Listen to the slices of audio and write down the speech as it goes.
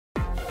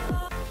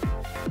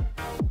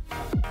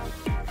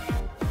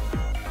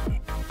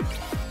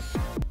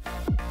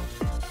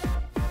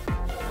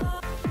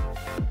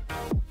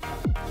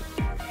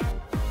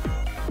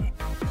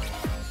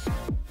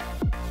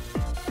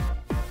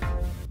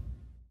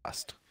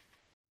fast.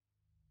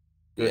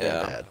 Good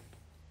and bad.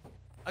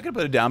 I could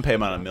put a down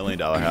payment on $1 million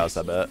house,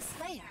 I bet.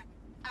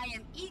 I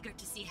am eager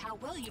to see how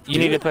well You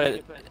need to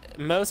put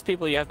most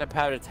people you have to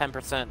put a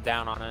 10%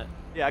 down on it.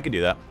 Yeah, I could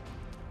do that.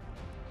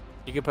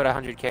 You could put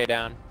 100K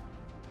down.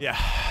 Yeah.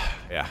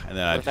 Yeah, and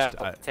then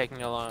without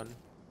taking a loan.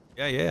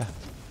 Yeah.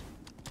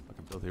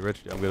 Fucking filthy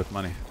rich, dude. I'm good with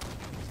money.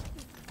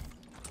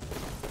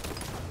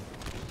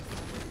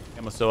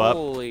 Ammo's still up.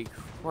 Holy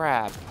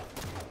crap.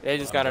 They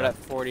just got it at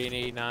 40 and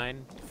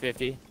 89,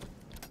 50.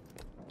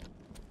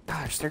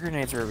 Gosh, their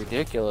grenades are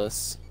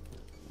ridiculous.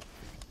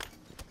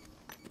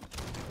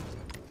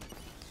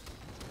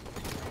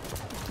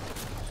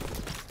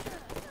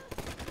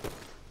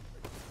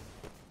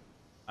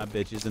 My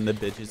bitches and the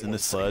bitches and the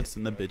sluts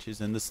and the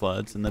bitches and the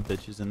sluts and the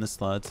bitches and the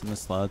sluts and the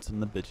sluts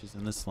and the bitches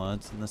and the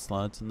sluts and the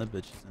sluts and the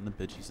bitches and the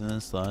bitches and the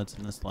sluts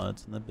and the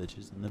sluts and the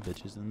bitches and the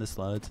bitches and the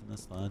sluts and the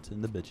sluts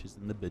and the bitches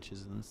and the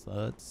bitches and the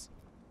sluts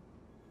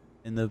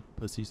and the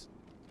pussies.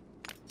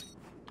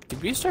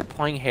 Did we start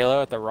playing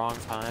Halo at the wrong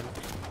time?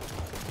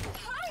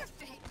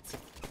 Perfect.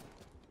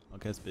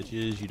 Okay,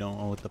 bitches, you don't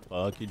know what the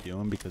fuck you're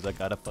doing because I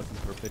got a fucking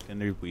perfect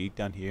and they're weak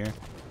down here.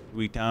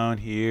 Weak down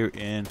here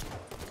and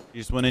you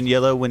just went in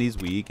yellow when he's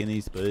weak and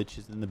he's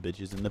bitches and the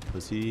bitches and the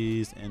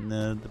pussies and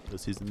the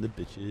pussies and the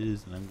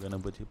bitches and I'm gonna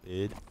put your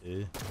bed.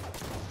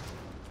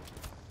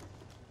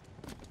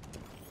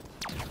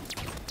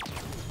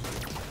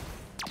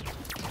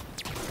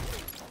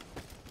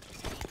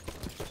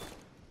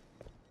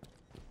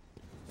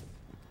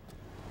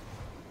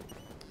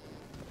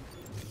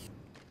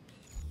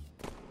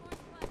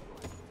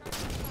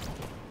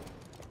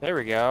 There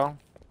we go.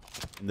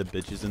 And the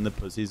bitches and the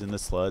pussies and the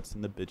sluts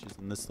and the bitches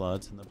and the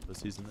sluts and the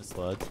pussies and the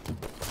sluts.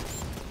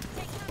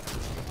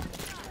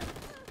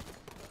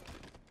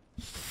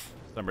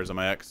 Numbers on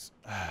my ex.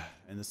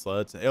 And the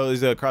sluts. Oh,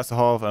 he's across the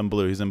hall. I'm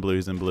blue. He's in blue.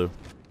 He's in blue.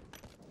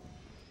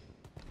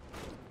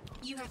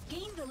 You have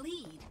gained the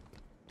lead.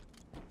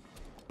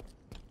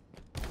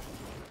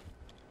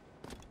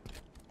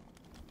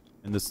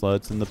 And the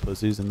sluts and the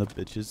pussies and the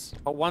bitches.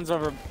 Oh, one's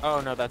over.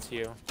 Oh, no, that's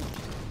you.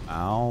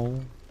 Ow.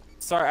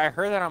 Sorry, I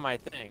heard that on my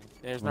thing.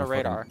 There's no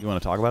radar. You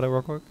want to talk about it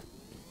real quick?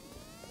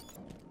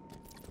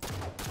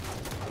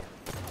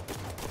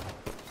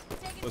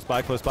 Close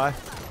by, close by.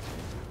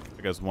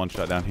 I guess one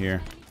shot down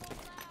here.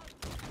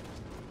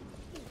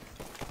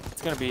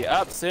 It's gonna be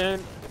up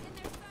soon.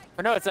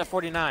 Oh no, it's at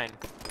 49.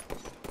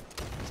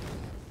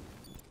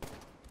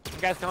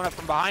 You guys coming up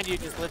from behind you,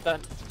 just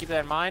keep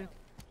that in mind.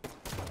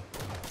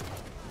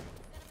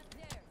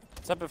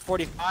 It's up at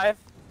 45.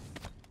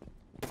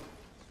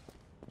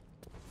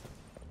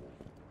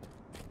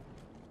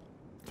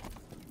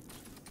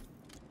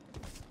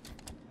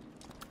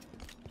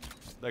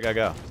 That guy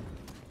go.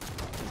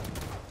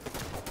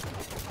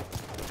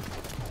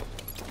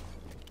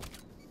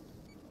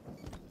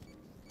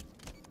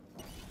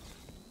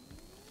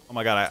 Oh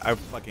my god, I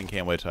fucking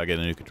can't wait till I get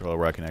a new controller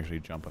where I can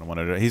actually jump on one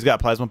of it. He's got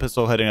plasma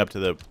pistol heading up to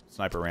the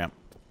sniper ramp.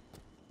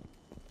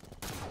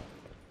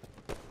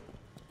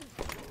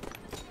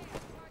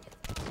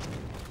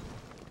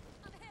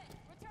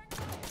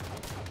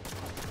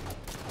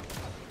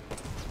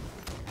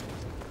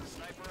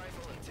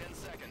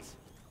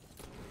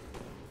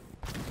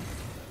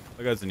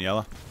 That guy's in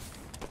yellow.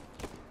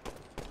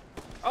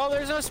 Oh,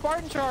 there's no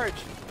Spartan charge.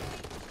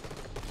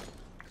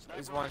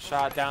 There's one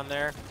shot down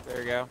there. There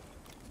we go.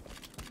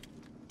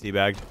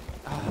 Teabagged.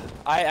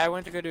 I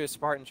went to go do a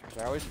Spartan charge.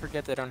 I always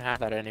forget they don't have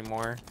that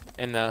anymore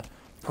in the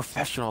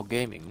professional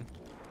gaming.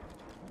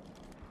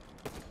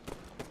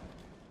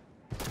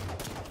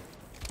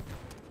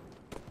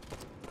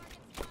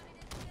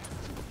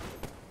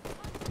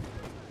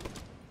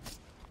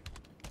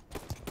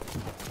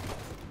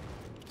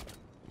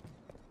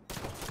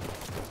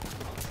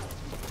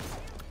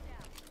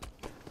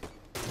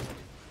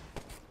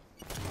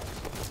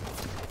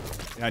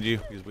 Behind you.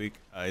 He's weak.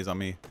 He's on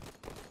me.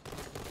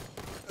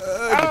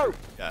 Oh!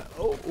 Yeah.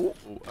 Oh.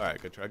 All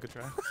right. Good try. Good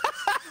try.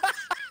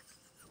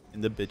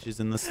 And the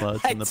bitches and the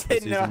sluts and the pussies I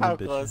didn't know and the how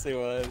bitches. close he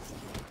was.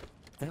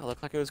 Did it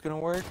look like it was gonna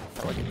work?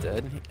 Felt like it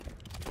did.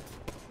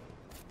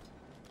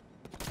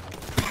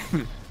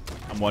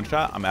 I'm one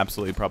shot. I'm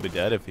absolutely probably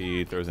dead if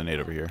he throws a nade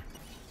over here.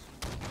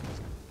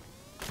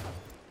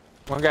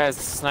 One guy's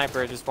a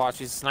sniper. Just watch.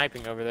 He's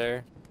sniping over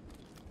there.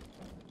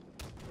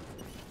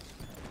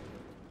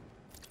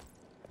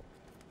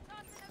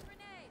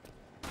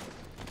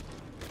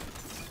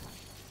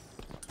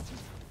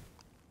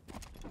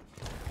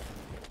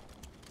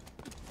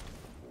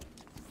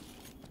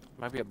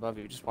 Might be above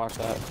you. Just watch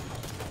that.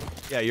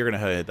 Yeah, you're gonna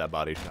hit that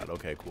body shot.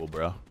 Okay, cool,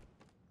 bro.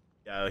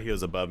 Yeah, he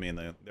was above me,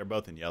 and they're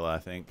both in yellow, I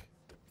think.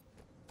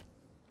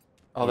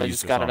 Oh, they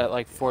just got it at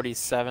like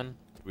 47.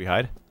 Did we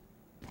hide?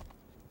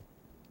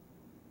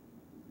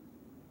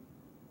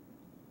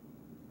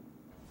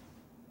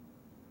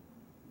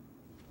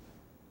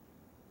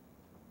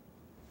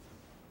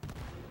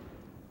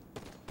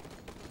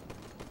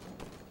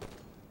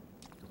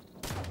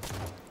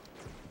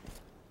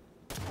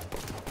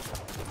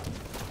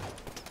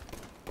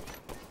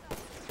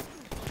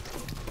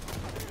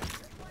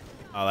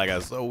 Oh, that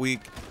guy's so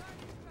weak.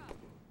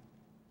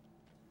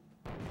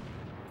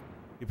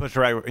 He pushed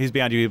right. He's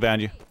behind you. He's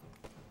behind you.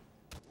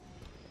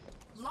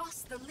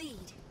 Lost the lead.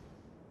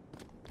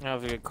 That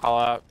was a good call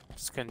out.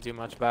 Just couldn't do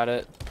much about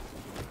it.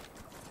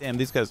 Damn,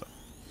 these guys.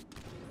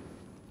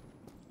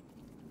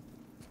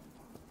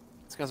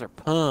 These guys are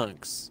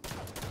punks.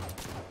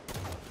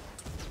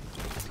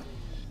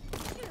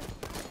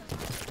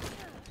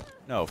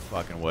 No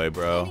fucking way,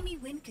 bro. Enemy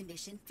win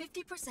condition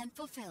 50%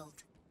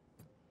 fulfilled.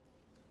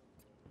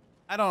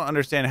 I don't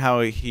understand how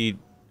he.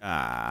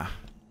 I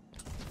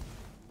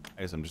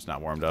guess I'm just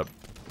not warmed up.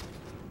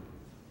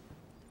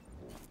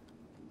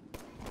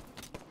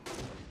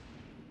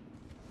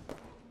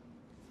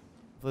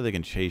 Hopefully they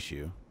can chase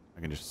you. I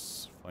can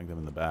just flank them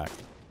in the back.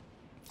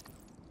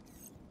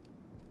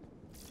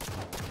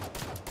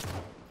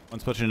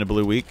 One's pushing into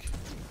blue weak.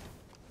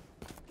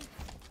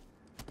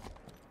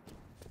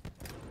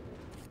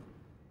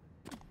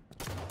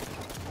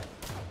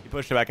 He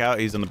pushed it back out.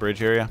 He's in the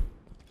bridge area.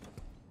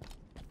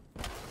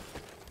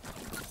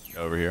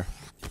 Over here.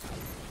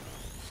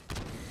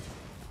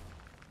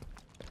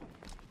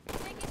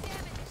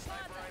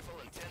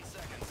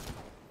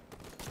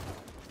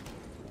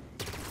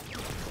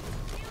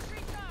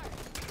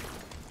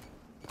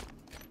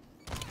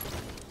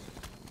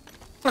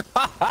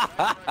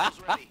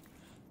 I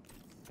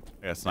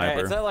got a sniper.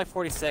 Yeah, it's at like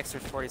 46 or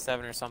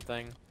 47 or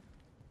something.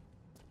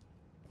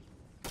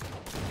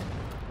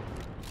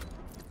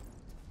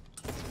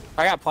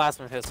 I got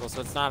plasma pistol, so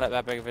it's not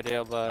that big of a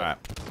deal, but... Alright.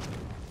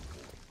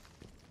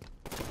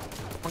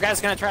 One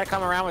guy's gonna try to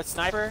come around with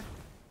sniper.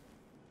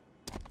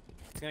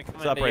 He's gonna come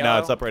It's up into right now.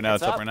 yellow. It's up right now.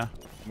 It's up right now.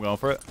 I'm going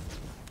for it.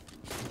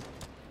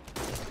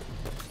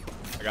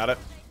 I got it.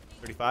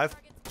 35.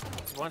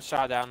 There's one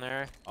shot down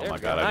there. Oh There my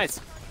we God, go. I Nice.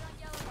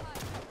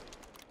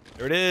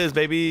 There it is,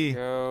 baby.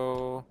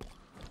 Go.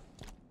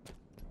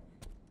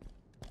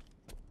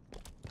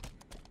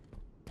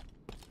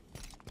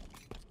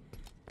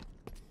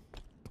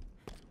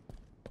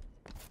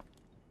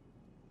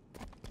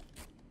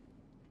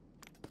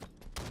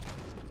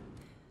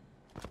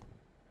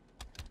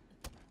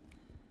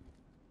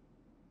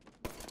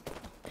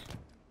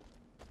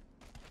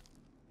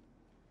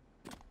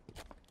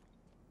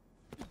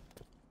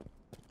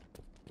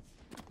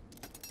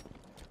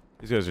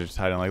 These guys are just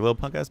hiding like little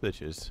punk ass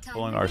bitches, Time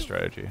following our remaining,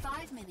 strategy.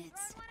 5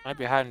 minutes. Might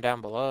be hiding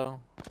down below.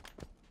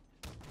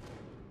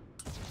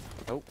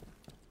 Nope.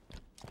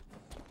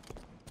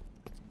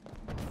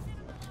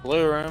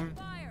 Blue room.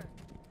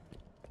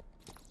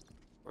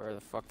 Where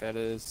the fuck that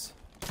is.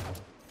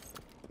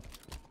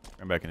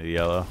 I'm back into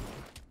yellow.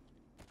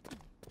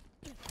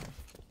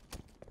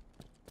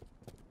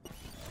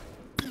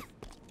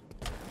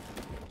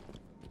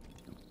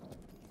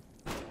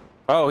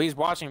 Oh, he's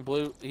watching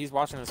blue. He's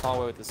watching this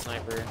hallway with the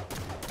sniper.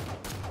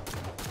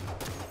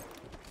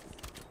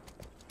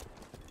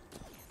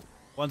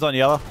 One's on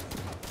yellow.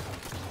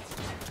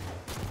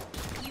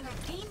 You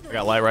have gained the I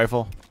got light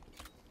rifle.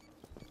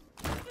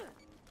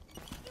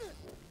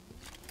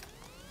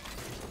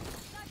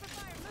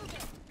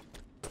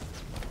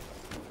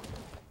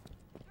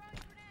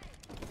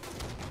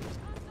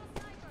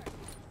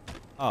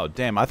 Oh,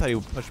 damn. I thought he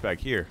would push back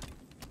here.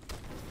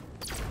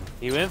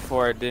 He went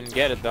for it, didn't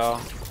get it though.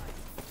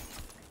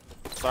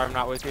 Sorry, I'm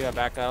not with you. I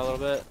backed out a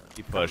little bit.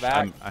 He pushed.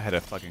 back. I had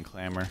a fucking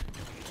clamor.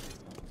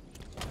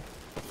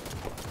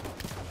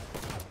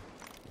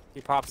 He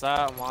pops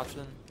out. I'm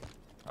watching.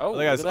 Oh,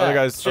 Other guys, look at other that.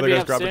 guys, Should other be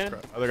guys, up garbage soon.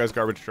 truck. Other guys,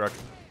 garbage truck.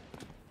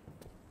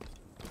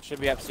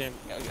 Should be up soon.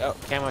 Oh,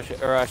 camo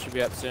should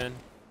be up soon.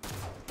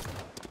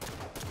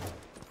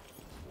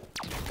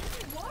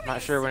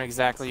 Not sure when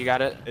exactly you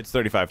got it. It's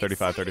 35,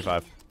 35,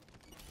 35.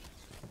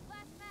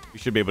 You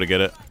should be able to get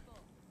it.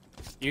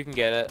 You can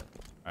get it.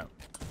 All right.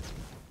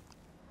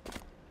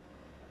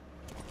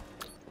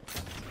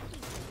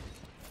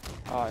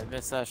 Oh, I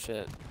missed that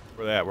shit.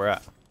 Where they at? Where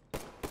at?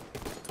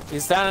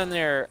 He's down in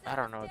there. I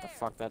don't know what the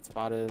fuck that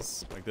spot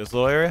is. Like this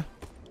little area?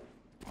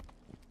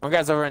 One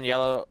guy's over in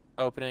yellow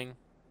opening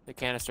the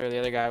canister. The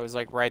other guy was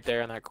like right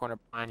there in that corner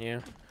behind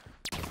you.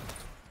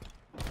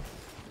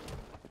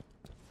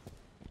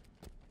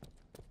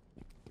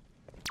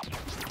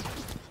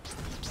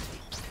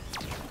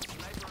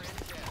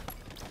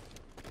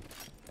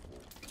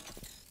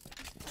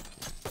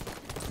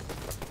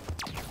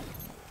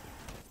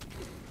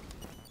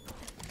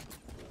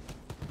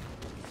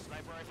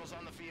 Sniper rifles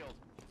on the field.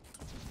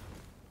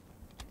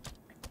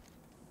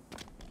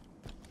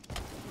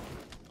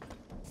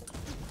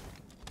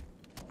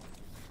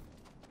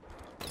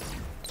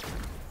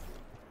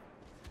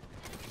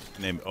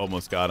 Name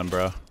almost got him,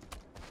 bro.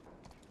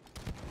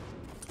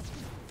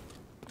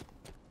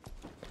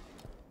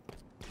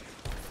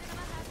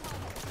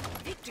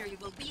 victory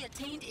will be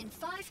attained in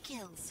 5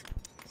 kills.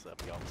 What's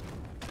up, y'all?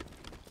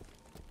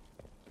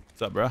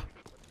 What's up, bro?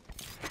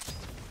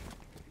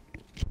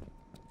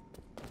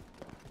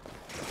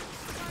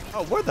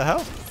 Oh, where the hell?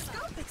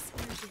 Scope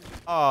explosion.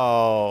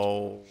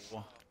 Oh.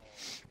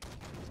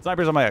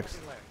 Sniper's on my X.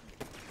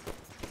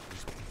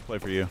 Play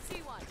for you.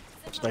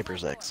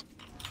 Sniper's X.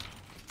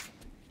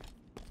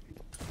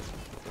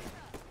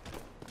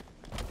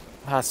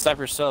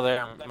 Sniper's still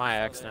there on my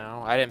X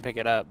now. I didn't pick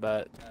it up,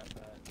 but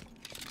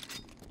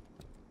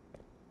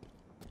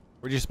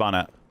Where'd you spawn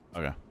at?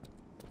 Okay.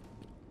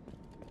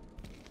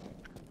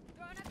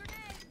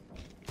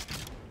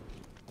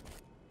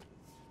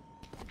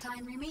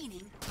 Time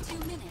remaining 2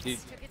 minutes. Dude.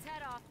 Took its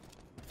head off.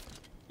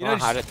 You I'll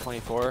know, hide just at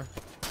 24.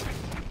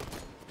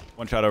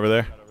 one shot over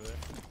there.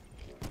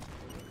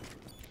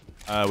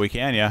 We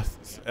can, yeah.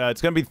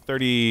 It's gonna be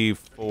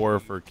 34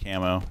 for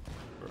camo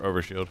for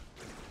overshield.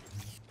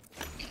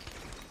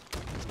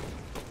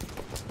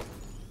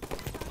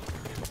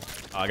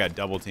 Oh, I got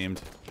double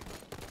teamed.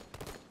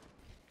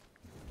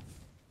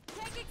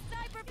 Taking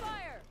sniper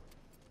fire.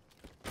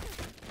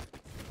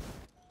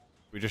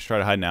 We just try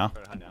to hide now.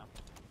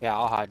 Yeah,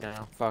 I'll hide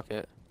now. Fuck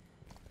it.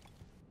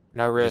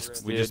 No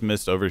risks, We dude. just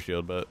missed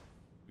overshield, but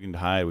we can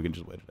hide. We can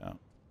just wait it out.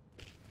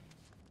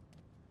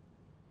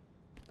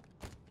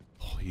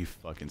 Oh, you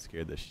fucking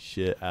scared the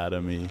shit out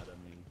of me.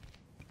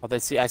 Oh, they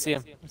see. I see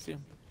him. I see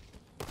him.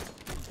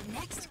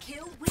 Next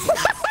kill wins.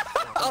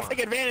 I'll take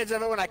advantage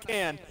of it when I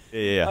can.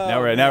 Yeah. Oh,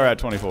 Now we're at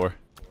 24. Here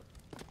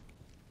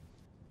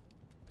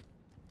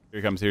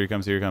he comes. Here he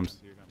comes. Here he comes.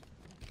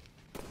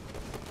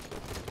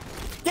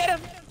 Get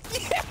him!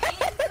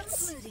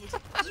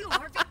 Concluded. You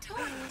are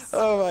victorious.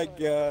 Oh my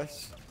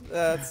gosh,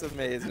 that's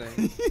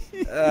amazing.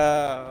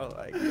 Oh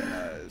my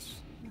gosh.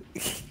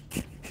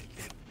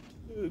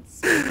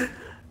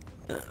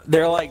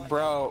 They're like,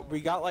 bro,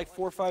 we got like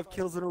 4 or 5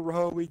 kills in a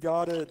row. We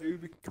got it,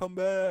 dude. We can come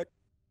back.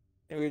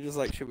 And we were just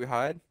like, should we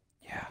hide?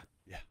 Yeah.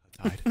 Yeah,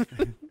 let's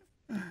hide.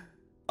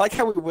 I like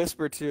how we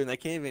whisper too, and they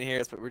can't even hear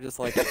us, but we're just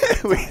like,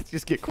 We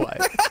just get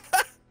quiet.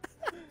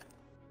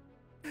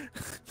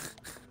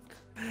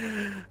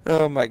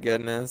 oh my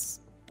goodness.